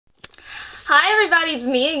Hi everybody, it's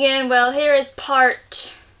me again. Well, here is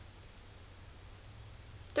part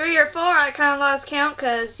 3 or 4. I kind of lost count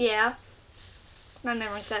because, yeah, my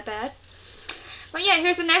memory's that bad. But yeah,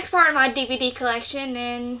 here's the next part of my DVD collection,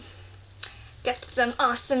 and got some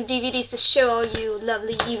awesome DVDs to show all you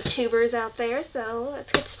lovely YouTubers out there, so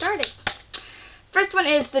let's get started. First one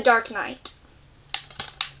is The Dark Knight.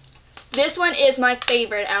 This one is my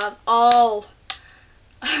favorite out of all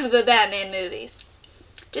of the Batman movies.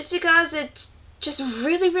 Just because it's just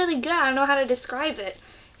really, really good. I don't know how to describe it.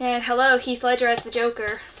 And hello, Heath Ledger as the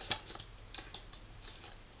Joker.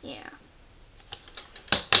 Yeah.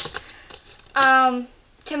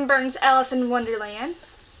 Tim Burton's Alice in Wonderland.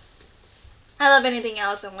 I love anything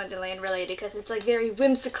Alice in Wonderland related because it's like very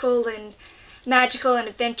whimsical and magical and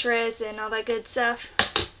adventurous and all that good stuff.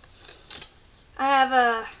 I have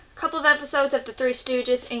a couple of episodes of The Three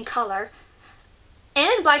Stooges in color and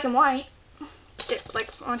in black and white. Like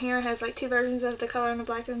on here it has like 2 versions of the color and the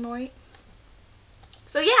black and white.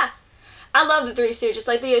 So yeah, I love The Three Stooges.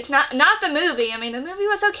 Like not the movie. I mean, the movie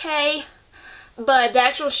was okay, but the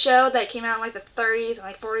actual show that came out in like the 30s and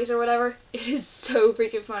like 40s or whatever, it is so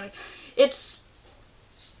freaking funny. It's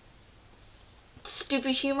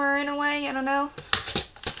stupid humor in a way. I don't know.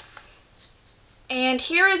 And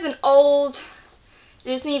here is an old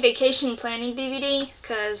Disney Vacation Planning DVD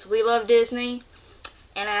because we love Disney.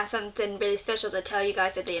 And I have something really special to tell you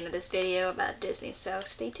guys at the end of this video about Disney, so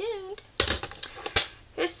stay tuned.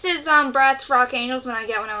 This is Bratz Rock Angels when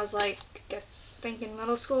I was like, I think in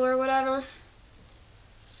middle school or whatever.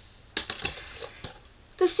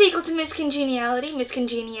 The sequel to Miss Congeniality, Miss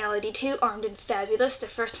Congeniality 2, Armed and Fabulous. The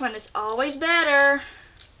first one is always better.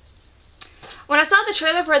 When I saw the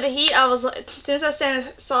trailer for The Heat, I was like, as soon as I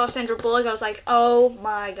saw Sandra Bullock, I was like, oh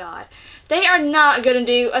my god. They are not going to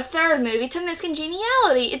do a third movie to Miss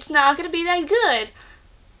Congeniality. It's not going to be that good.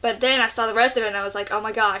 But then I saw the rest of it and I was like, oh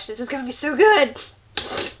my gosh, this is going to be so good.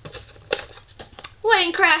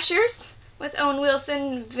 Wedding Crashers with Owen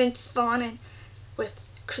Wilson, Vince Vaughn, and with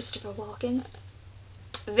Christopher Walken.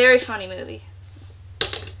 Very funny movie.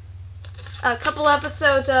 A couple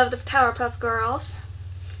episodes of the Powerpuff Girls.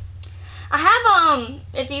 I have,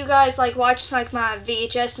 if you guys like watched like my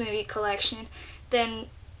VHS movie collection, then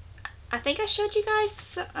I think I showed you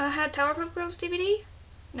guys had Powerpuff Girls DVD?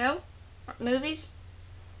 No? Or movies?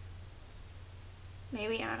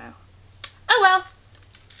 Maybe, I don't know. Oh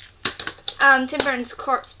well. Tim Burton's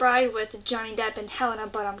Corpse Bride with Johnny Depp and Helena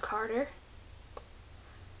Bonham Carter.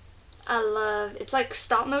 I love, it's like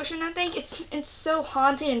stop motion, I think. It's so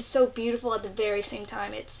haunting and so beautiful at the very same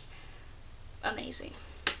time. It's amazing.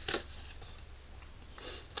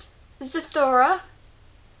 Zathura.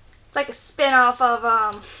 It's like a spin-off of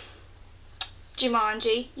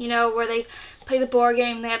Jumanji, you know, where they play the board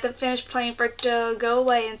game and they have to finish playing for it to go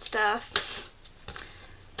away and stuff.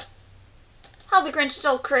 How the Grinch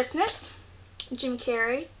Stole Christmas, Jim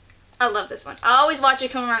Carrey. I love this one. I always watch it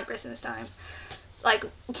come around Christmas time. Like,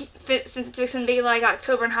 since it's fixing to be like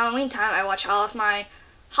October and Halloween time, I watch all of my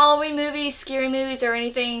Halloween movies, scary movies, or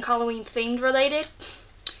anything Halloween themed related.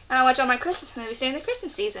 And I watch all my Christmas movies during the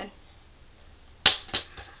Christmas season.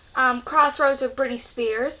 Crossroads with Britney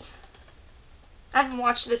Spears. I haven't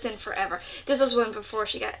watched this in forever. This was one before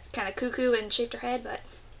she got kind of cuckoo and shaved her head, but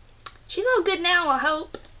she's all good now, I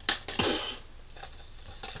hope.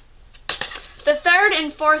 The third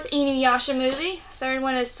and fourth Inuyasha movie. Third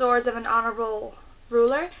one is Swords of an Honorable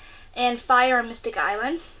Ruler and Fire on Mystic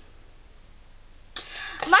Island.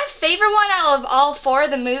 My favorite one out of all 4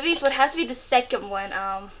 of the movies would have to be the second one.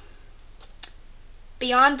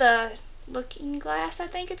 Beyond the Looking Glass, I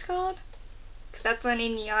think it's called. Because that's when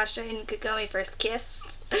Inuyasha and Kagome first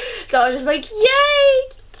kissed. So I was just like,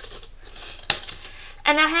 yay!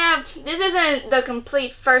 And I have, this isn't the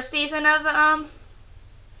complete first season of,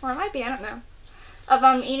 or it might be, I don't know, of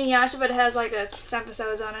Inuyasha, but it has like some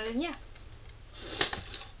episodes on it, and yeah.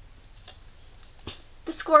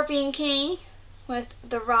 The Scorpion King with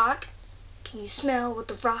The Rock. Can you smell what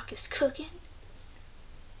The Rock is cooking?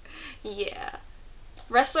 Yeah.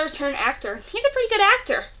 Wrestler turned actor. He's a pretty good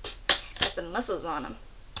actor. Got the muscles on him.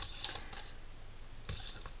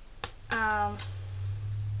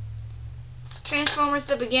 Transformers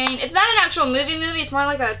The Beginning. It's not an actual movie. It's more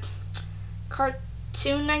like a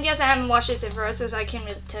cartoon, I guess. I haven't watched this in forever, so I can't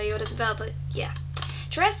really tell you what it's about, but yeah.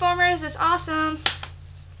 Transformers is awesome.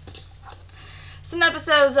 Some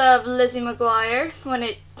episodes of Lizzie McGuire when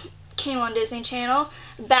it came on Disney Channel.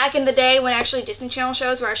 Back in the day when actually Disney Channel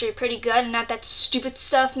shows were actually pretty good and not that stupid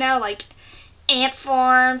stuff now like Ant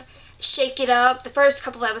Farm, Shake It Up. The first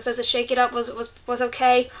couple of episodes of Shake It Up was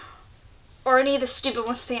okay. Or any of the stupid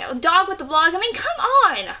ones. Dog with the Blog. I mean, come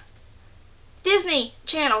on!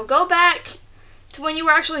 channel. Go back to when you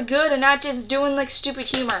were actually good and not just doing like stupid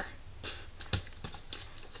humor.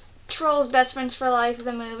 Trolls Best Friends for Life,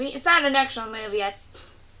 the movie. It's not an actual movie.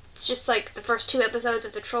 It's just like the first 2 episodes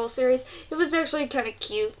of the Troll series. It was actually kind of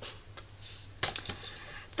cute.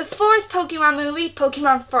 The 4th Pokemon movie,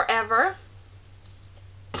 Pokemon Forever.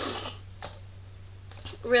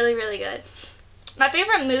 Really, really good. My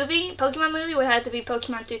favorite movie, Pokemon movie, would have to be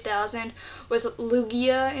Pokemon 2000 with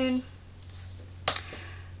Lugia and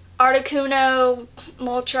Articuno,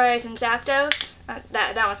 Moltres, and Zapdos.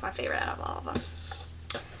 That was my favorite out of all of them.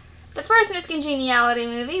 The first Miss Congeniality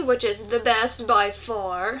movie, which is the best by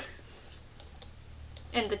far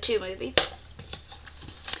in the 2 movies.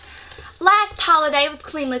 Last Holiday with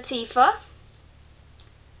Queen Latifah.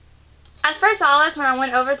 I first saw this when I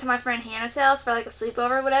went over to my friend Hannah's house for like a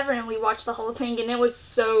sleepover or whatever, and we watched the whole thing, and it was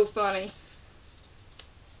so funny.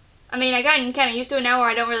 I mean, I gotten kind of used to it now where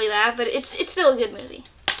I don't really laugh, but it's still a good movie.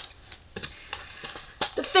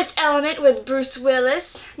 The Fifth Element with Bruce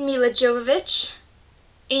Willis, Mila Jovovich,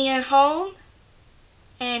 Ian Holm,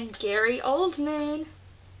 and Gary Oldman.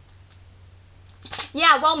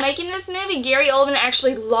 Yeah, while making this movie, Gary Oldman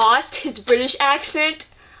actually lost his British accent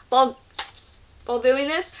while doing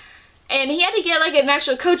this. And he had to get like an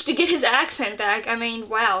actual coach to get his accent back. I mean,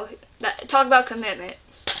 wow. Talk about commitment.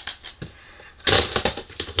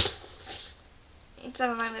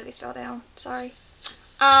 Some of my movies fell down. Sorry.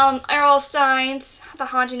 Errol Stein's The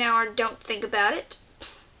Haunting Hour, Don't Think About It.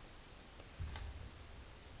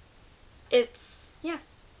 Yeah.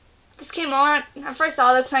 This came on, I first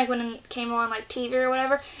saw this like when it came on like TV or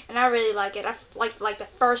whatever, and I really like it. I liked like the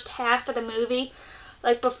first half of the movie.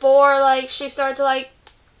 Like before like she started to like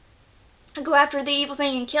go after the evil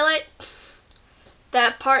thing and kill it.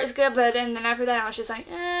 That part is good, but then after that I was just like,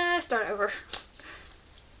 start over.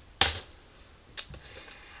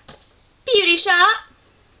 Beauty Shop.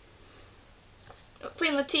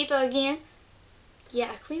 Queen Latifah again.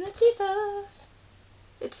 Yeah, Queen Latifah.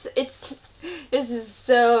 This is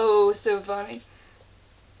so funny.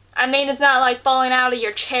 I mean, it's not like falling out of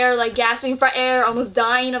your chair, like gasping for air, almost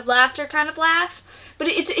dying of laughter kind of laugh, but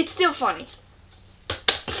it's still funny.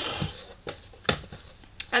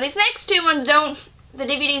 Now these next 2 ones the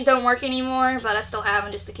DVDs don't work anymore, but I still have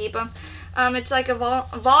them just to keep them. It's like a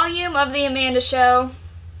volume of The Amanda Show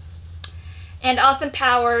and Austin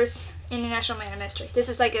Powers, International Man of Mystery. This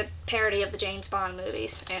is like a parody of the James Bond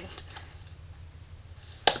movies, and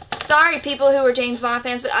sorry people who are James Bond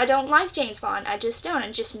fans, but I don't like James Bond. I just don't.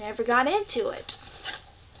 I just never got into it.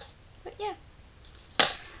 But yeah.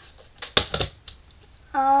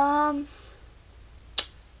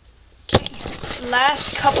 Okay.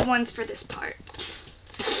 Last couple ones for this part.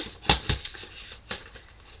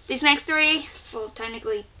 These next 3, well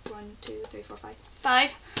technically 1, 2, 3, 4,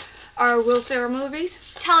 5 are Will Ferrell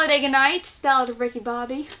movies. Talladega Nights, Ballad of Ricky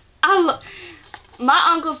Bobby. My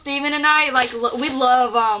Uncle Steven and I, like, we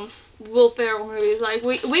love Will Ferrell movies. Like,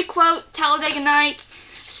 we quote Talladega Nights,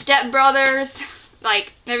 Step Brothers.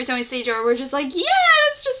 Like, every time we see each other, we're just like, yeah,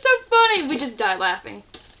 it's just so funny. We just die laughing.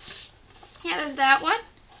 Yeah, there's that one.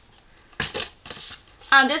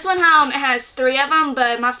 This one it has 3 of them,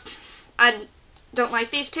 but I don't like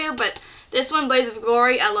these 2. But this one, Blaze of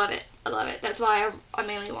Glory, I love it. I love it. That's why I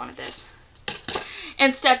mainly wanted this.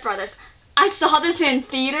 And Step Brothers. I saw this in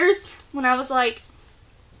theaters when I was like,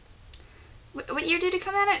 what year did it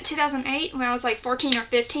come out at? 2008, when I was like 14 or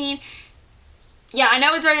 15. Yeah, I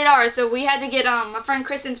know it's rated R, so we had to get my friend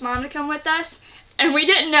Kristen's mom to come with us, and we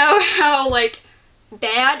didn't know how like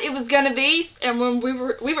bad it was gonna be. And when we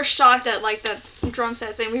were shocked at like the drum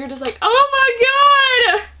set scene, we were just like, oh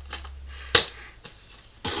my god!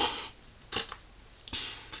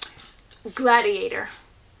 Gladiator.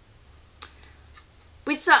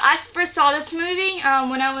 I first saw this movie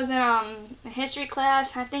when I was in a history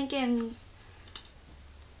class, I think in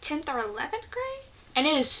 10th or 11th grade, and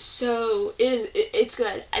it's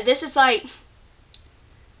good. This is like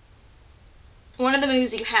one of the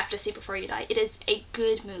movies you have to see before you die. It is a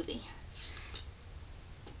good movie.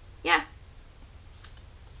 Yeah.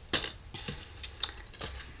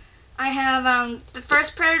 I have the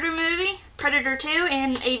first Predator movie, Predator 2,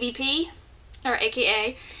 and AVP, or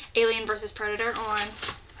AKA Alien vs. Predator on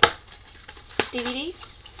DVDs.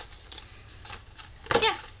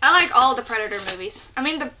 Yeah, I like all the Predator movies. I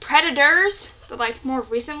mean, the Predators, the like more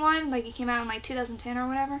recent one, like it came out in like 2010 or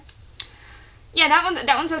whatever. Yeah,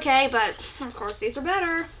 that one's okay, but of course these are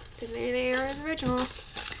better because they are the originals.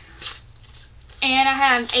 And I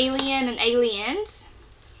have Alien and Aliens,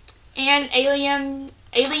 and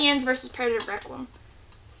Aliens vs. Predator Requiem.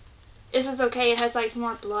 This is okay. It has like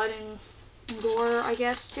more blood and gore, I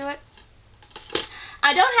guess, to it.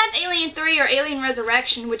 I don't have Alien 3 or Alien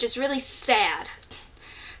Resurrection, which is really sad.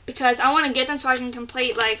 Because I want to get them so I can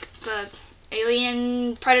complete, like, the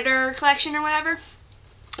Alien Predator collection or whatever.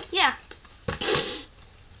 Yeah.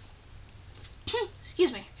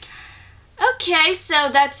 Excuse me. Okay, so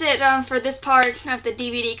that's it for this part of the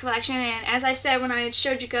DVD collection. And as I said when I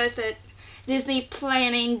showed you guys that Disney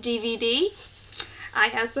Planning DVD, I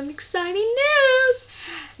have some exciting news.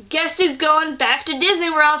 Guess who's going back to Disney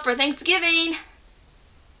World for Thanksgiving?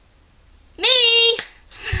 Me!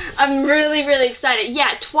 I'm really, really excited.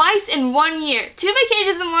 Yeah, twice in 1 year. 2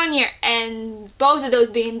 vacations in 1 year, and both of those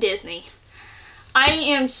being Disney. I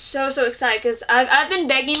am so, so excited because I've been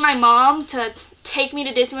begging my mom to take me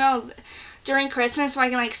to Disney World during Christmas so I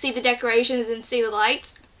can, like, see the decorations and see the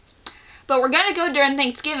lights. But we're going to go during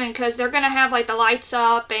Thanksgiving because they're going to have, like, the lights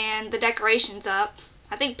up and the decorations up.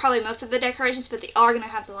 I think probably most of the decorations, but they are going to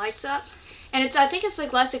have the lights up. And I think it's,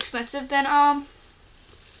 like, less expensive than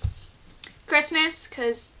Christmas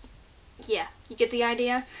because, yeah, you get the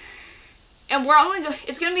idea. And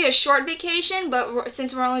it's going to be a short vacation, but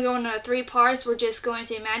since we're only going to 3 parks, we're just going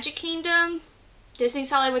to Magic Kingdom,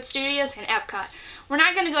 Disney's Hollywood Studios, and Epcot. We're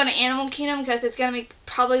not going to go to Animal Kingdom because it's going to be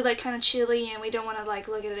probably, like, kind of chilly, and we don't want to, like,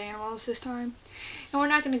 look at animals this time. And we're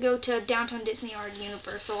not going to go to Downtown Disney or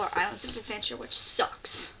Universal or Islands of Adventure, which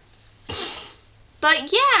sucks.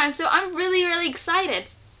 But yeah, so I'm really, really excited.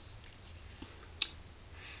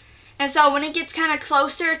 And so when it gets kind of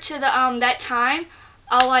closer to the that time,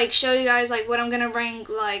 I'll, like, show you guys, like, what I'm going to bring.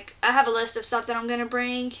 Like, I have a list of stuff that I'm going to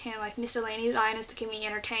bring and, like, miscellaneous items to keep me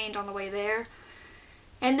entertained on the way there.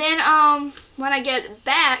 And then when I get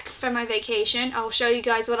back from my vacation, I'll show you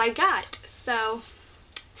guys what I got. So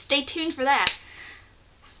stay tuned for that.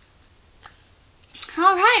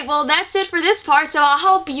 Alright, well, that's it for this part, so I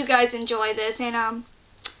hope you guys enjoy this, and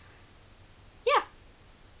yeah.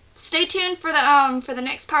 Stay tuned for the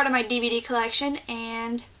next part of my DVD collection,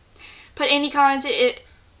 and put any comments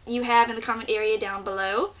you have in the comment area down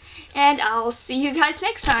below, and I'll see you guys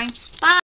next time. Bye!